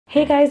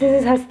Hey guys,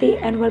 this is Hasti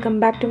and welcome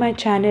back to my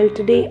channel.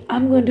 Today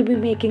I'm going to be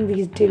making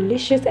these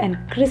delicious and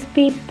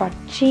crispy but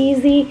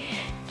cheesy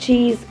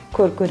cheese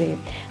kurkure.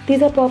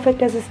 These are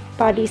perfect as a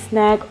party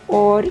snack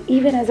or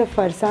even as a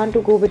farsan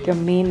to go with your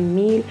main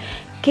meal.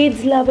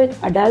 Kids love it,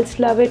 adults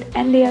love it,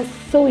 and they are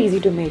so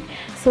easy to make.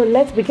 So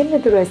let's begin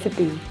with the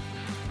recipe.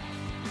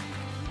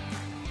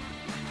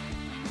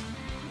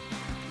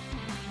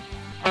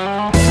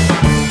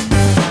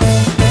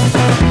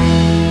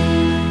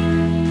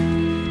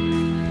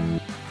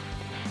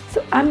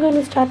 So I'm going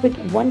to start with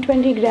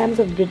 120 grams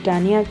of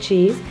Britannia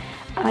cheese.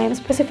 I am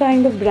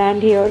specifying the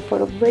brand here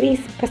for a very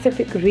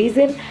specific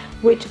reason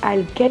which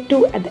I'll get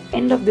to at the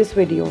end of this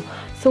video.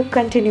 So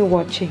continue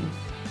watching.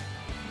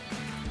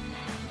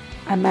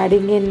 I'm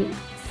adding in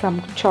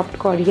some chopped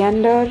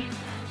coriander,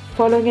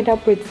 following it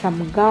up with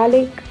some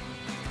garlic,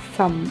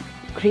 some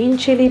green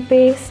chili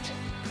paste,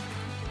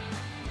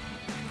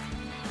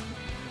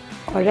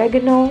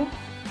 oregano,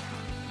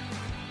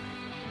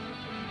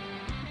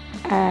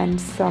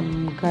 and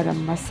some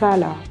garam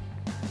masala.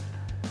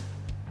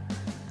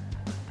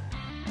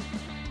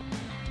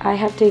 I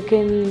have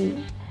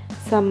taken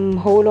some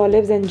whole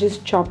olives and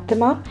just chopped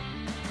them up.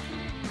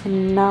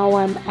 And now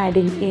I'm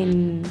adding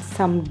in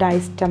some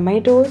diced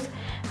tomatoes.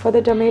 For the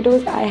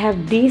tomatoes, I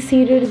have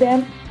de-seeded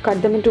them,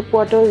 cut them into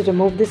quarters,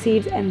 remove the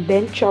seeds and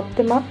then chop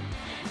them up.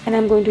 And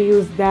I'm going to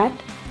use that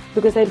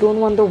because I don't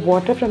want the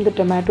water from the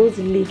tomatoes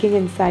leaking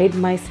inside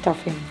my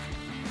stuffing.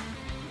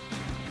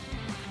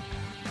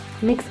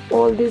 Mix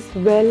all this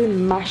well,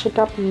 mash it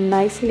up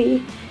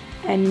nicely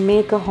and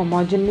make a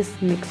homogeneous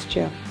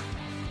mixture.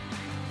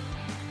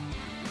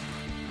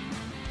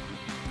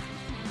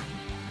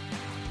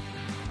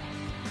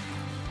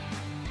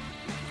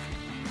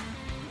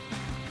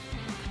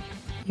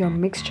 Your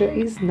mixture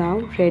is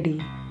now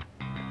ready.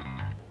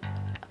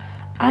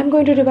 I'm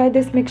going to divide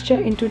this mixture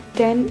into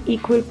 10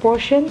 equal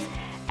portions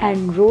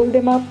and roll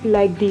them up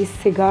like these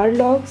cigar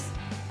logs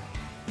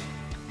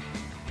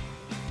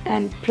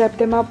and prep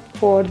them up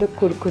for the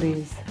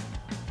kurkures,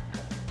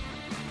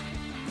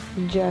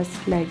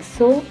 just like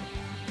so,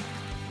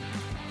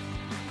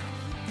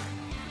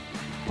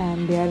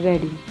 and they are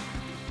ready.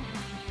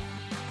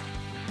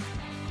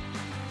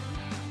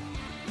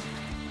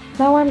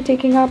 Now I'm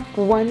taking up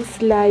one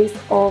slice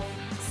of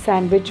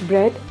sandwich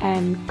bread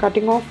and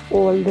cutting off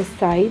all the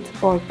sides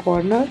or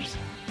corners,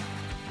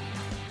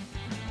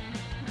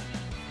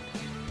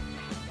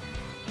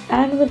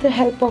 and with the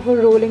help of a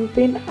rolling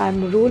pin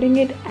I'm rolling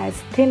it as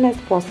thin as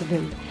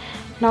possible.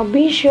 Now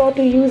be sure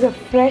to use a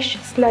fresh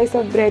slice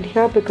of bread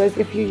here because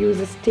if you use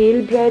a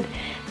stale bread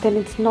then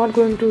it's not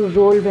going to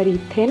roll very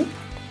thin.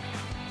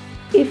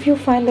 If you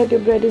find that your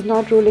bread is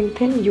not rolling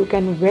thin, you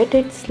can wet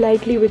it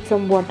slightly with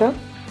some water,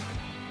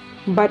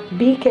 but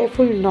be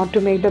careful not to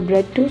make the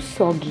bread too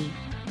soggy.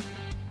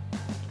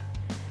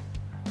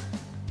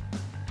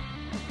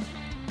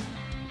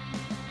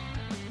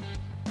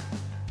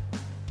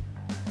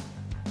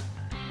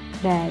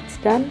 That's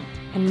done,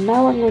 and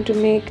now I'm going to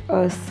make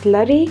a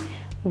slurry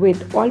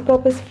with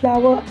all-purpose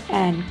flour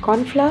and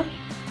cornflour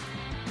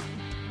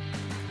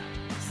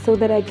so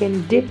that I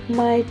can dip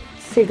my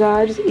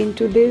cigars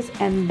into this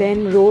and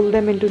then roll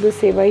them into the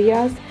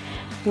sevaiyas,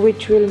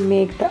 which will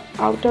make the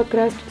outer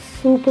crust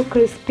super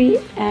crispy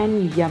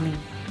and yummy.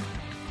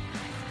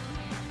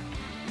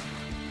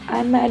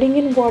 I'm adding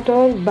in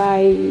water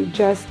by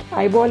just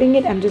eyeballing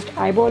it. I'm just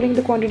eyeballing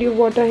the quantity of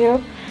water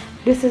here.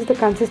 This is the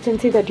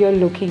consistency that you're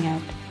looking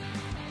at.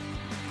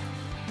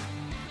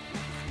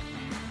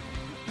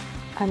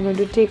 I'm going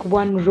to take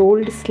one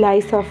rolled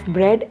slice of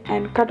bread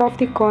and cut off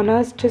the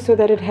corners just so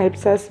that it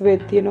helps us with,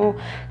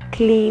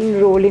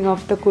 clean rolling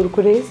of the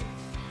kurkures.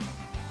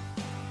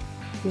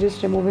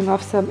 Just removing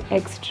off some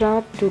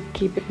extra to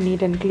keep it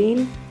neat and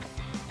clean.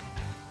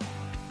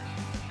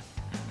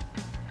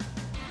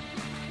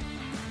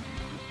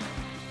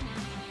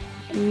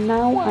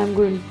 Now I'm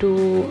going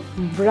to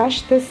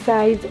brush the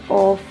sides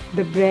of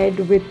the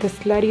bread with the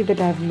slurry that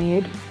I've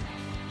made.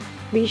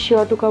 Be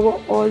sure to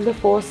cover all the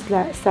four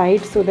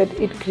sides so that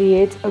it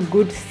creates a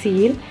good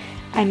seal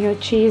and your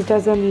cheese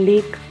doesn't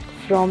leak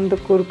from the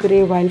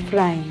kurkure while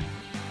frying.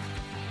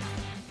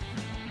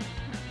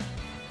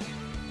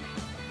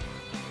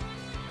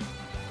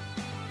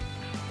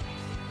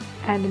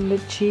 Add in the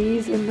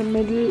cheese in the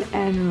middle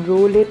and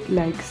roll it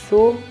like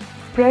so.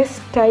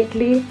 Press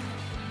tightly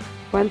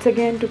once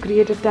again to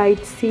create a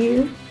tight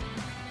seal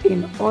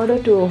in order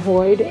to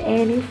avoid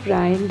any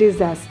frying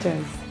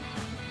disasters.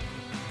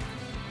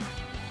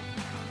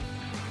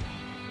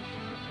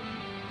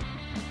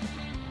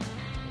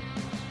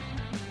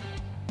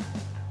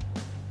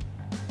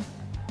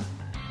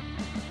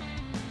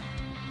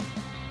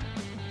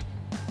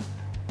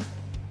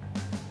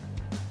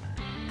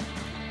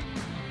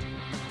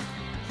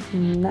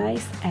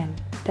 Nice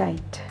and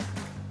tight.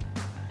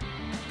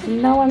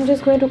 Now I'm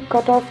just going to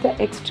cut off the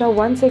extra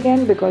once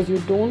again because you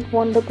don't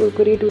want the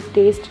kurkure to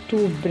taste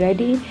too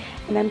bready,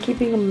 and I'm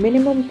keeping a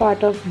minimum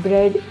part of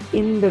bread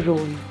in the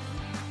roll.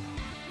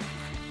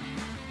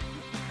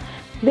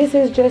 This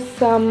is just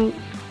some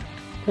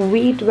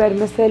wheat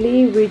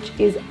vermicelli which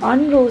is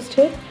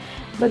unroasted,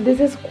 but this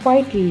is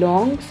quite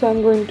long, so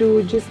I'm going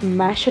to just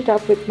mash it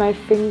up with my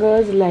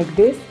fingers like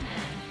this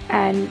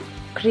and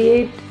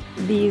create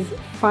these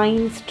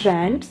fine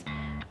strands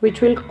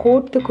which will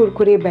coat the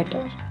kurkure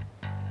better.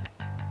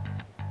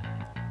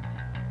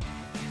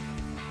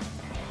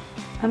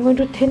 I'm going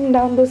to thin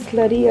down the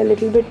slurry a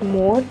little bit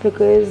more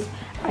because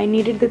I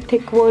needed the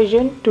thick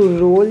version to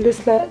roll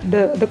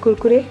the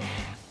kurkure,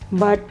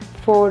 but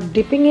for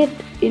dipping it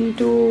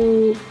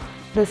into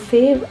the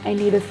save I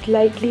need a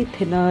slightly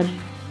thinner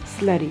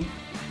slurry.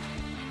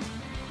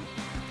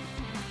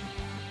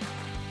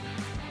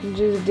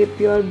 Just dip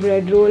your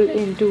bread roll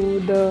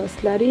into the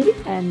slurry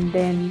and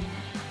then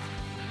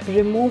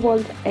remove all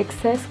the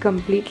excess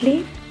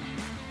completely.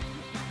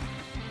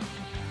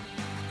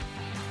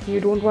 You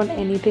don't want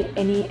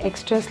any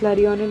extra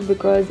slurry on it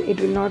because it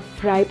will not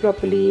fry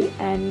properly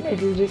and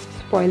it will just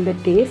spoil the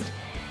taste.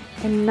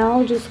 And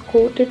now just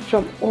coat it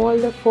from all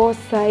the four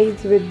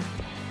sides with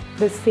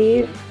the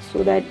save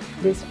so that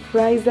this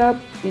fries up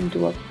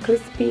into a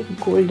crispy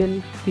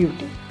golden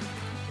beauty.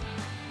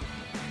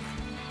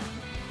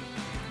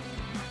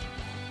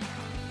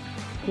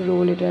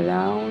 Roll it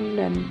around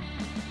and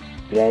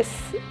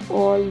press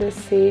all the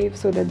save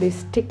so that they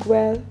stick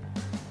well.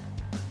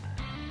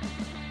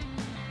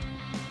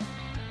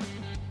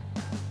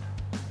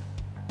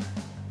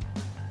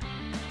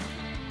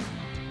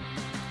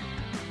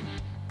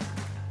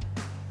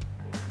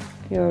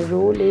 Your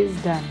roll is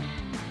done.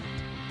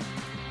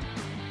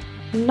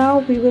 Now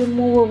we will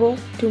move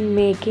over to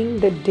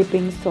making the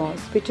dipping sauce,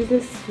 which is a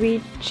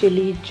sweet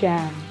chili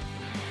jam.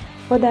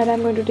 For that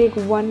I'm going to take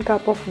 1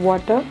 cup of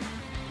water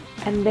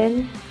and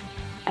then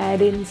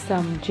add in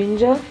some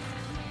ginger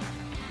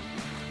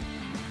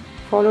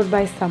followed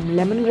by some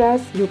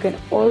lemongrass. You can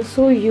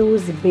also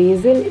use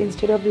basil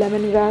instead of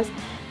lemongrass.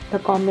 The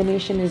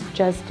combination is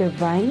just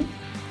divine.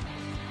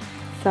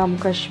 Some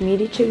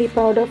Kashmiri chili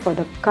powder for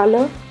the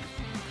color.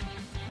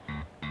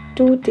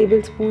 2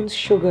 tablespoons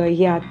sugar,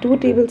 2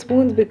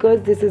 tablespoons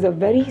because this is a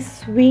very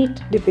sweet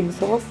dipping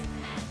sauce.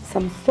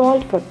 Some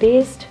salt for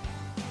taste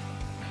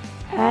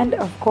and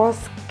of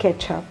course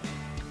ketchup.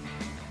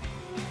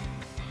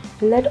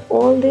 Let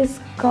all this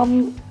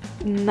come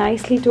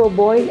nicely to a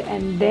boil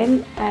and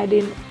then add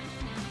in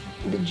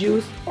the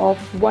juice of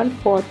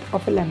 1/4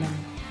 of a lemon.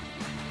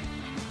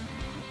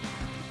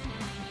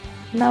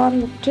 Now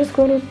I'm just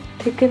going to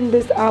thicken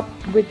this up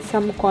with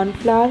some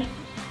cornflour.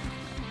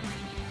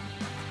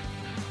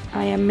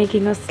 I am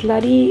making a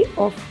slurry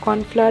of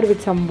cornflour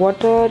with some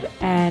water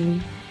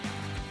and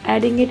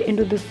adding it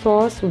into the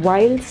sauce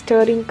while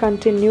stirring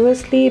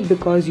continuously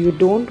because you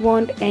don't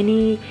want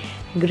any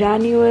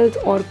granules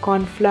or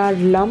cornflour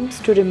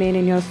lumps to remain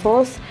in your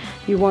sauce.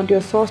 You want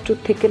your sauce to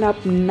thicken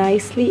up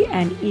nicely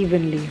and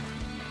evenly.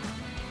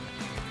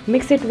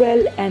 Mix it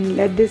well and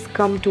let this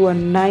come to a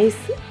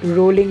nice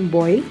rolling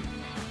boil.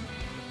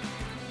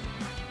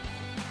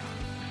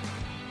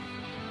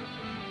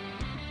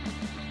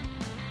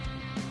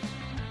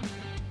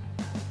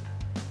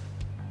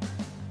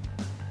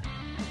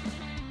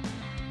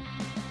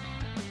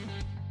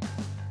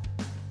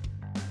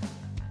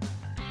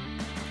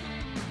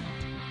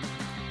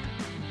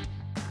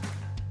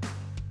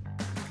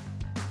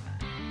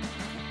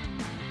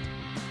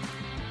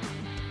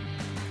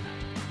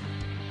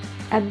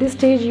 At this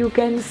stage you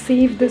can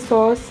sieve the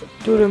sauce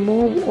to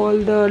remove all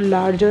the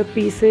larger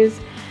pieces,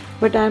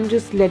 but I am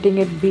just letting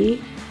it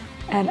be.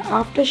 And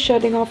after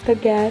shutting off the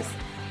gas,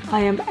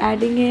 I am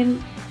adding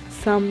in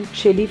some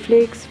chili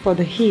flakes for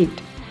the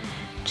heat.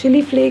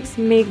 Chili flakes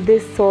make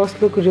this sauce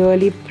look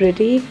really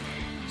pretty,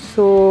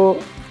 so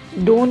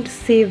don't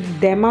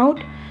sieve them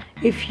out.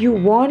 If you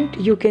want,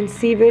 you can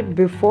sieve it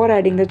before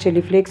adding the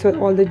chili flakes so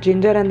all the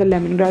ginger and the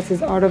lemongrass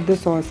is out of the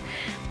sauce.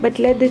 But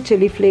let the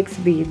chili flakes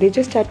be, they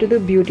just add to the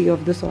beauty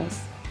of the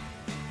sauce.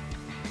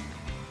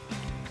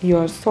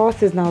 Your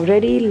sauce is now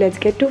ready. Let's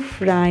get to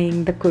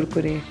frying the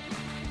kurkure.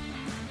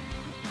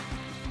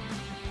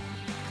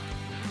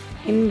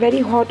 In very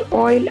hot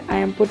oil, I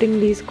am putting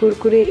these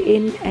kurkure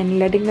in and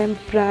letting them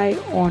fry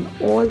on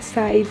all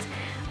sides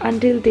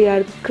until they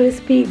are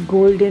crispy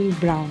golden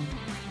brown.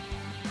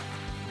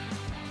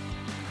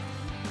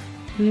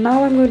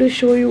 Now I'm going to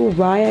show you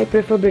why I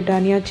prefer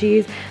Britannia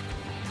cheese.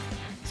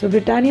 So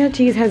Britannia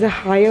cheese has a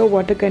higher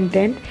water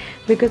content,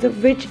 because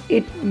of which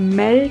it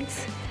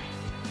melts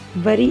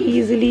very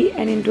easily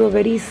and into a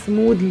very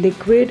smooth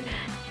liquid.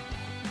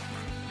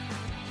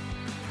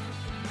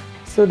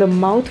 So the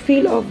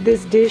mouthfeel of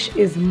this dish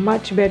is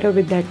much better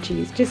with that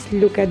cheese. Just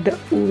look at the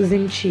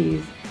oozing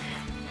cheese.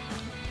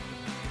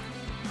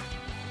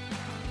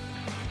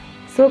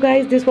 So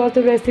guys, this was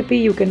the recipe.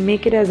 You can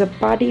make it as a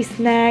party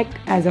snack,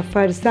 as a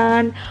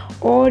farsan,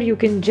 or you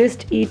can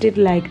just eat it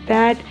like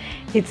that.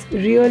 It's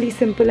really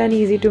simple and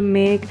easy to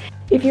make.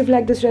 If you've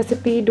liked this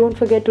recipe, don't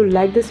forget to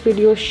like this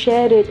video,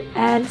 share it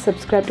and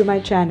subscribe to my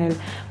channel.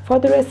 For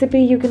the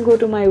recipe, you can go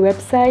to my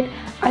website.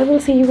 I will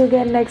see you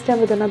again next time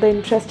with another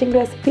interesting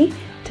recipe.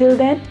 Till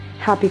then,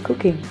 happy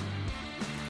cooking.